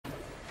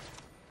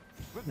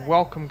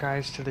Welcome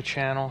guys to the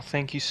channel.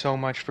 Thank you so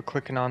much for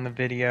clicking on the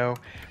video.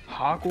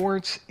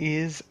 Hogwarts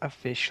is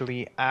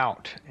officially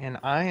out and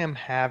I am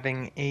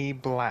having a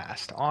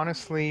blast.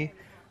 Honestly,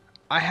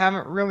 I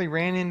haven't really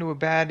ran into a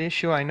bad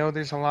issue. I know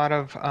there's a lot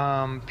of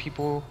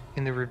people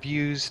in the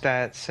reviews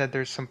that said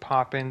there's some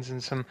pop-ins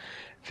and some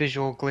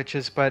visual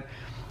glitches, but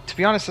to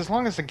be honest, as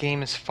long as the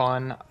game is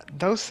fun,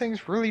 those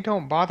things really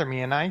don't bother me,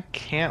 and I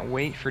can't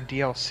wait for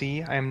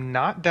DLC. I am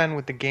not done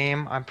with the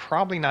game. I'm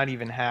probably not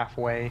even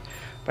halfway,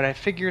 but I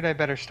figured I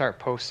better start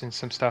posting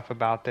some stuff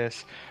about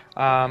this.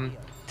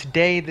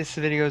 Today, this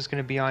video is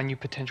going to be on you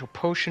potential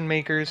potion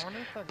makers.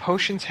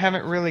 Potions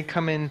haven't really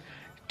come in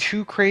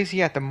too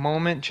crazy at the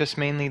moment, just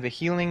mainly the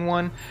healing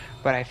one,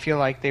 but I feel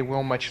like they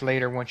will much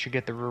later once you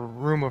get the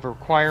room of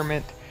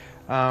requirement,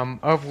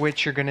 of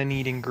which you're going to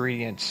need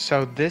ingredients.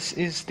 So this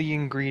is the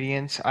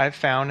ingredients I've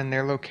found and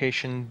their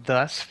location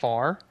thus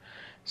far.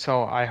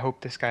 So I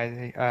hope this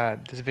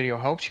video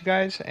helps you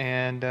guys,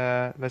 and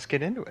let's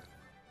get into it.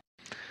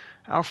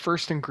 Our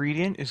first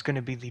ingredient is going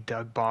to be the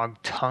Dugbog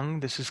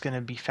tongue. This is going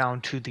to be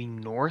found to the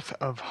north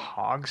of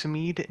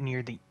Hogsmeade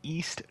near the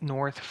East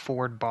North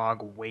Ford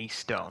Bog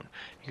Waystone.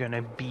 You're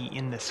going to be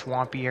in the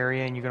swampy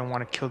area and you're going to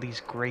want to kill these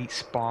great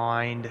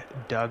spined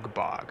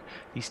Dugbog.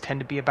 These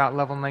tend to be about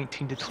level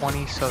 19 to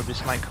 20, so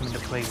this might come into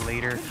play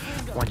later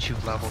once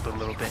you've leveled a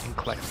little bit and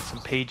collected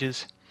some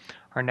pages.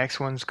 Our next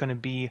one's going to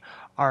be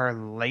our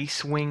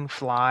Lacewing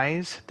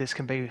flies. This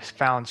can be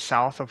found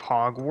south of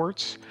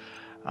Hogwarts.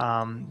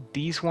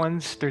 These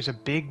ones, there's a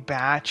big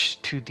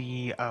batch to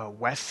the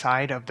west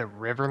side of the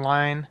river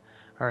line,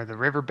 or the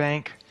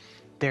riverbank.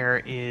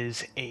 There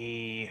is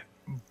a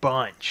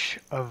bunch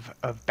of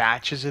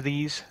batches of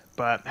these,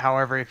 but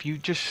however, if you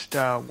just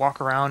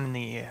walk around in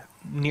the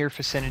near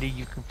vicinity,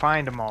 you can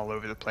find them all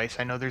over the place.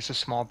 I know there's a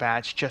small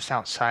batch just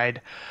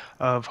outside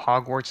of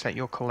Hogwarts that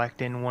you'll collect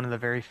in one of the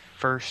very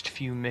first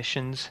few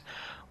missions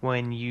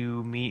when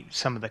you meet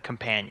some of the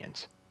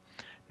companions.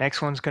 Next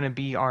one's going to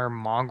be our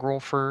Mongrel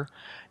fur.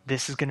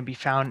 This is going to be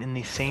found in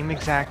the same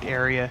exact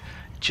area,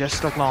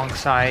 just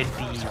alongside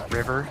the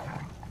river.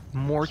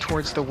 More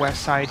towards the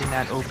west side in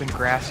that open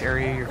grass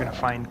area, you're going to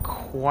find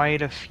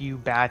quite a few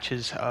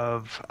batches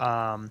of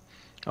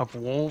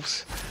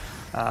wolves.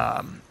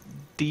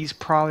 These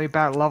probably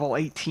about level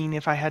 18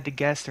 if I had to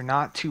guess. They're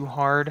not too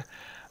hard.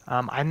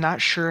 I'm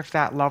not sure if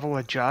that level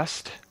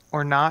adjusts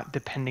or not,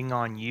 depending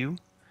on you.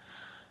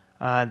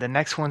 The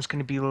next one's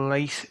going to be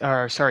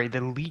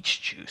the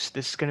Leech juice.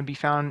 This is going to be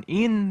found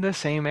in the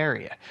same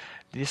area.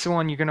 This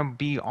one you're going to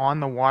be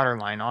on the water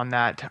line, on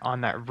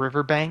that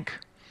riverbank,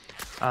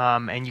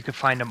 and you can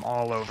find them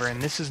all over.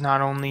 And this is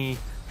not only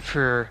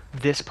for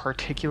this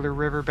particular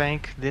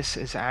riverbank. This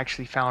is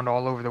actually found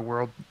all over the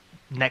world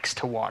next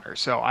to water.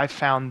 So I've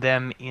found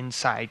them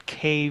inside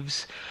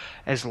caves.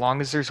 As long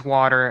as there's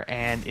water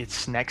and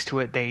it's next to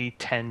it, they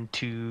tend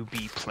to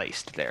be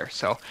placed there.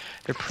 So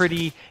they're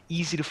pretty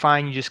easy to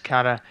find. You just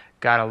gotta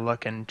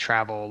look and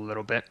travel a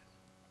little bit.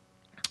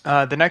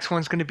 The next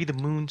one's going to be the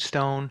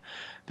Moonstone.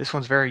 This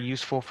one's very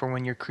useful for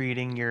when you're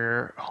creating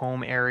your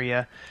home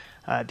area.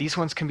 These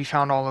ones can be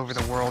found all over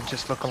the world.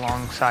 Just look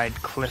alongside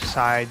cliff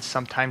sides.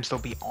 Sometimes they'll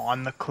be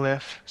on the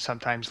cliff,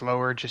 sometimes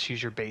lower. Just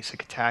use your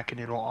basic attack and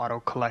it'll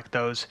auto collect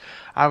those.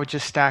 I would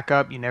just stack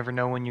up. You never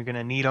know when you're going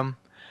to need them.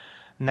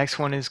 Next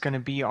one is going to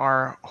be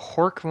our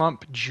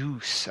Horklump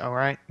juice.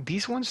 Alright,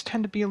 these ones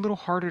tend to be a little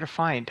harder to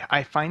find.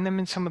 I find them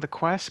in some of the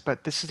quests,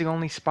 but this is the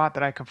only spot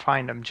that I can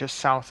find them, just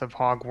south of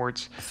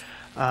Hogwarts.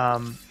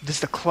 This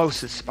is the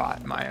closest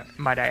spot,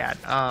 might I add.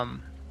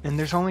 And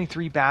there's only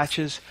 3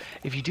 batches.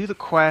 If you do the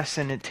quest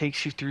and it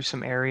takes you through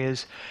some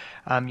areas,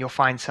 you'll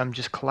find some.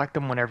 Just collect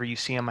them whenever you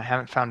see them. I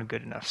haven't found a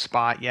good enough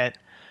spot yet,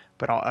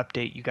 but I'll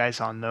update you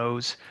guys on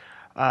those.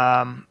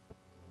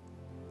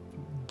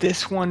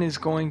 This one is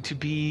going to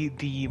be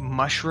the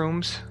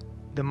mushrooms.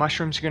 The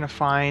mushrooms you're going to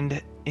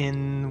find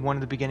in one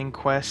of the beginning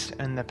quests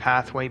and the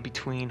pathway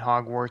between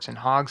Hogwarts and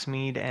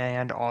Hogsmeade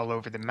and all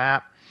over the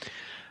map.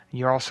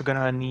 You're also going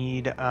to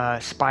need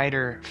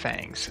spider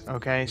fangs.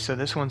 Okay, so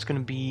this one's going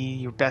to be,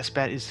 your best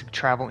bet is to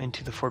travel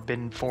into the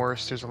Forbidden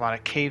Forest. There's a lot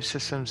of cave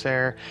systems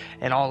there,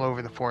 and all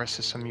over the forest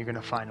system you're going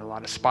to find a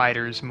lot of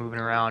spiders moving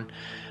around.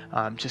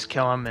 Just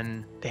kill them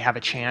and they have a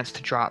chance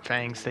to drop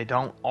fangs. They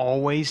don't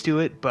always do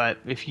it, but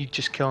if you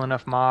just kill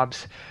enough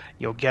mobs,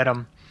 you'll get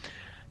them.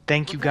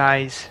 Thank you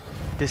guys.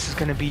 This is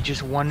going to be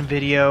just one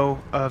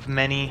video of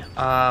many.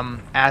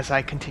 As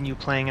I continue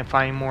playing and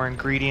finding more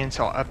ingredients,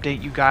 I'll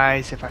update you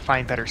guys. If I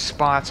find better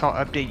spots,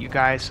 I'll update you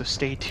guys, so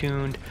stay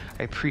tuned.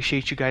 I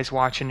appreciate you guys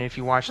watching. If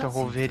you watched the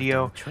whole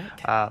video,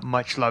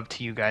 much love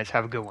to you guys.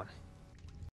 Have a good one.